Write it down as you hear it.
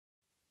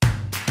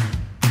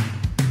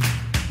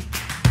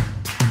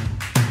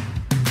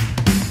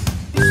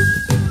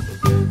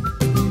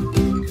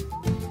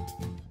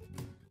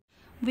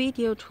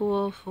Video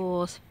tour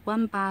for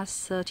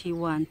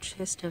 1/31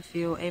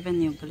 Chesterfield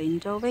Avenue,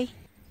 Glendowie.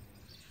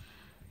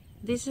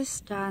 This is a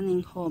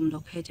stunning home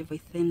located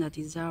within the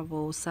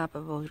desirable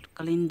suburb of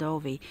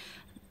Glendowie.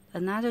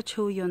 Another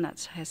 2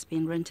 units has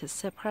been rented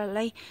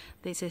separately.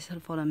 This is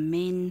for the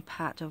main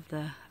part of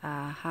the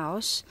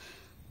house.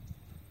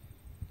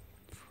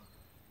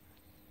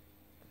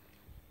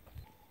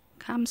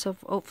 Comes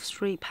of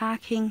off-street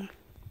parking.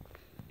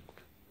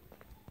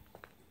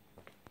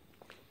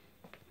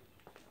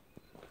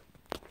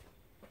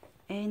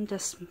 And a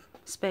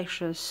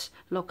spacious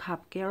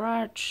lockup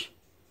garage,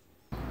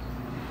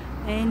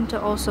 and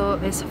also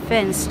is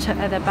fenced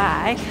at the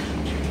back.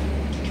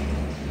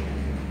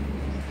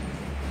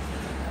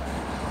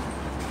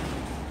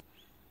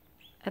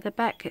 At the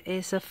back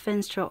is a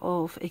fenced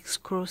off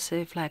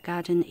exclusive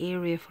garden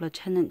area for the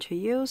tenant to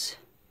use.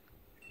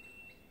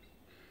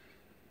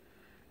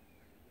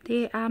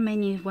 There are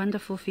many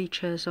wonderful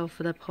features of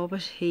the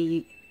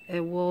property.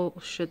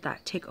 Should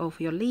that take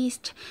off your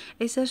list.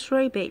 It's a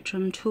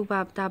 3-bedroom,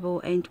 2-bath double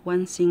and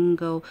 1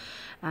 single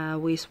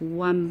with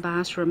 1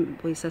 bathroom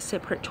with a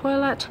separate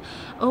toilet,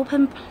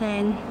 open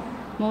plan,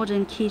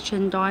 modern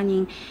kitchen,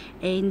 dining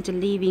and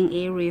living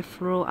area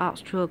flow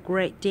out to a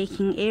great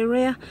decking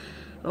area.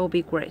 It will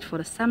be great for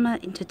the summer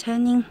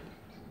entertaining.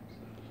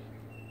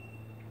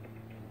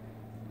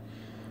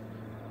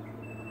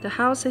 The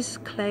house is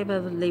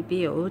cleverly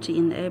built,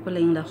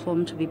 enabling the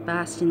home to be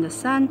basked in the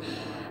sun.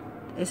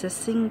 It's a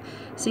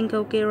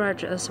single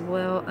garage as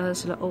well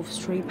as the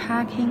off-street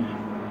parking.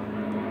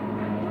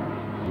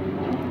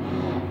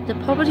 The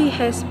property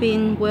has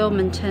been well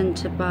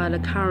maintained by the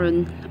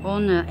current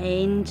owner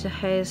and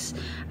has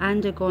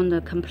undergone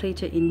a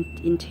completed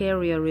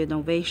interior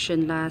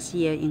renovation last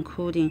year,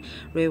 including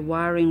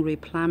rewiring,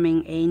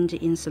 replumbing and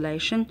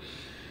insulation.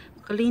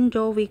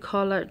 Glendowie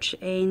College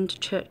and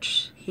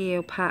Church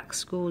Hill Park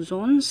school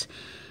zones.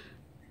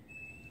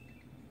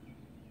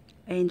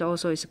 And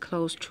also it's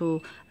close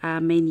to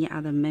many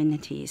other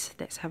amenities.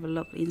 Let's have a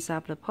look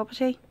inside the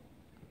property.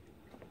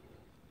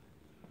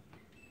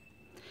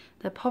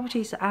 The property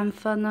is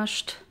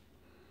unfurnished.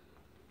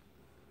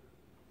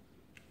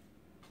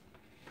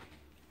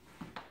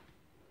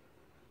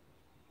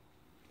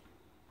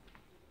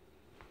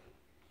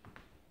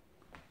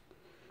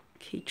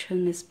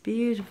 Kitchen is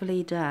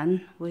beautifully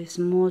done with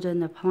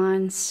modern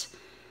appliances.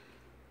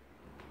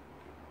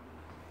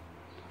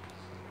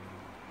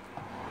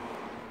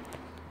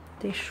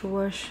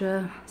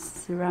 Dishwasher,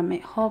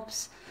 ceramic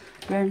hobs,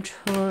 range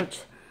hood,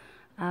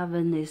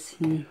 oven is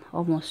in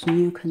almost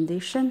new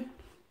condition.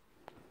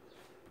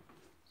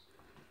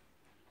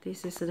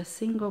 This is the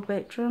single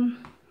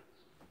bedroom.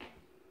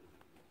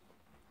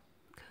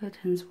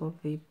 Curtains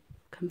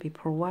can be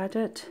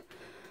provided.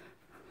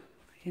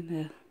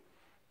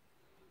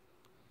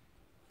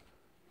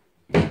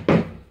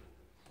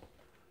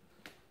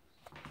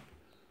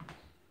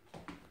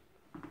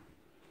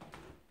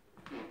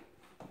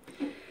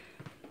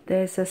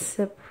 There's a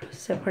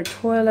separate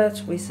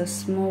toilet with a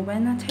small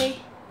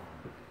vanity.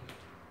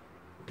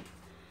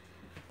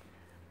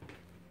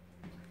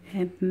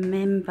 And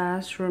main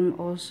bathroom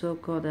also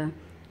got a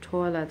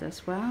toilet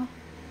as well.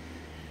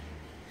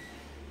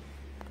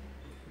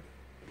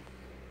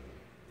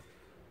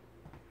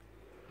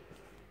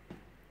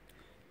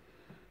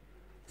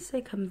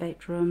 Second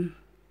bedroom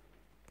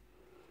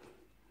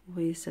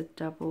with a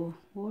double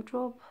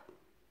wardrobe.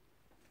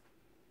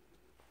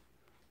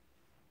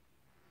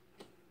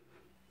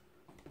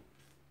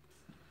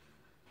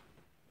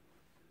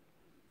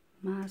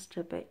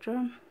 Master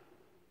bedroom.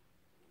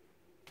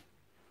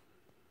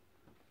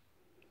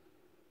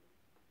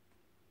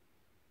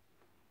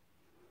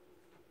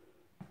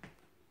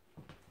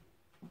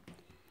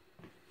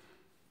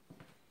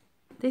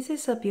 This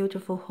is a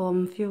beautiful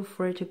home. Feel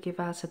free to give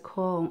us a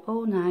call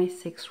on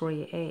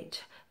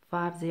 09638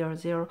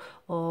 500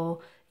 or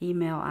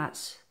email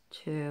us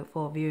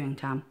for viewing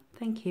time.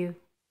 Thank you.